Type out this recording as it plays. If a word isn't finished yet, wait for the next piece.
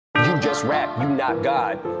just rap, you not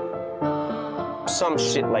God. Some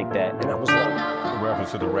shit like that. And I was like... In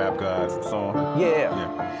reference to the Rap Gods song?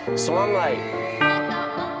 Yeah. So I'm like...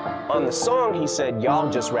 On the song, he said, y'all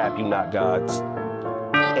just rap, you not gods.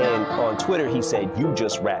 And on Twitter, he said, you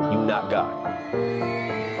just rap, you not God.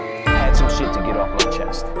 I had some shit to get off my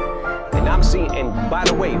chest. And I'm seeing, and by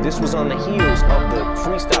the way, this was on the heels of the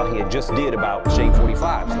freestyle he had just did about Shade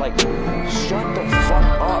 45s. Like, shut the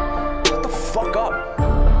fuck up. Shut the fuck up.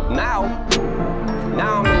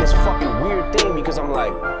 Now I'm in this fucking weird thing because I'm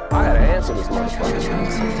like, I gotta answer this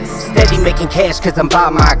motherfucker. Steady making cash cause I'm by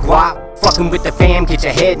my guap. Fucking with the fam, get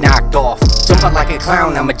your head knocked off. Jump out like a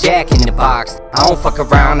clown, I'm a jack in the box. I don't fuck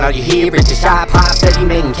around, all you hear is the shot pop. Steady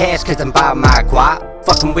making cash cause I'm by my guap.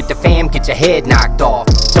 Fucking with the fam, get your head knocked off.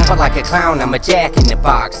 Jump out like a clown, I'm a jack in the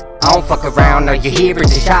box. I don't fuck around, all you hear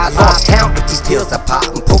is the shot pop. Lost count with these pills I pop.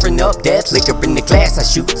 I'm pouring up death liquor in the glass I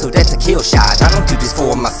shoot, so that's a kill shot. I don't do this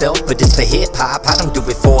for myself, but it's for hip hop. I don't do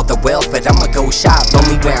it for the wealth, but I'ma go shop. Know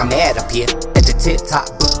me where I'm at up here, at the tip top.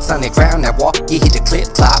 Boots on the ground, I walk, you hit the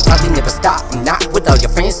clip clop. Probably never stop, I'm not with all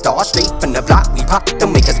your friends. Start straight from the block, we pop,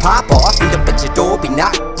 don't make us pop off. End up at your door, be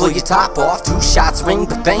knocked, blow your top off. 2 shots, ring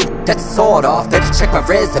the bang, that's a sword off. Better check my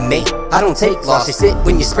resume, I don't take loss. You sit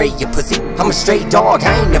when you spray your pussy, I'm a straight dog.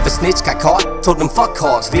 I ain't never snitch, got caught, told them fuck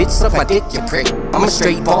hogs. Bitch, suck my dick, you prick. I'm a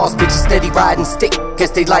straight boss, bitches steady riding stick.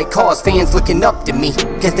 Guess they like cars, fans looking up to me.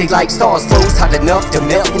 Guess they like stars, flows hot enough to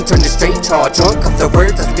melt and turn to straight charge. Drunk of the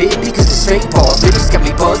words I spit because it's straight balls. Lyrics got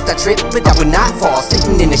me buzzed, I trip, but I would not fall.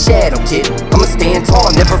 Sitting in the shadow, kid, I'ma stand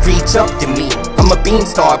tall, never reach up to me. I'm a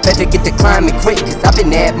beanstar, better get to climbing quick, cause I've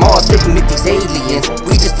been at Mars sitting with these aliens.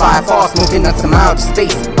 We just fly far, smoking on some outer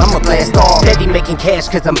space. I'ma blast off. Steady making cash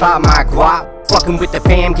cause I'm by my guap. Fucking with the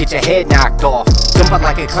fam, get your head knocked off. Jump out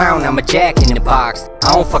like a clown, I'm a jack in the box.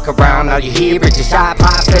 I don't fuck around, all you hear is the shot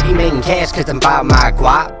pop. Steady making cash cause I'm by my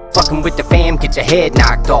guap. Fucking with the fam, get your head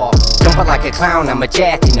knocked off. Jump out like a clown, I'm a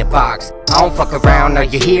jack in the box. I don't fuck around, all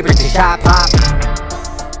you hear is the shot pop.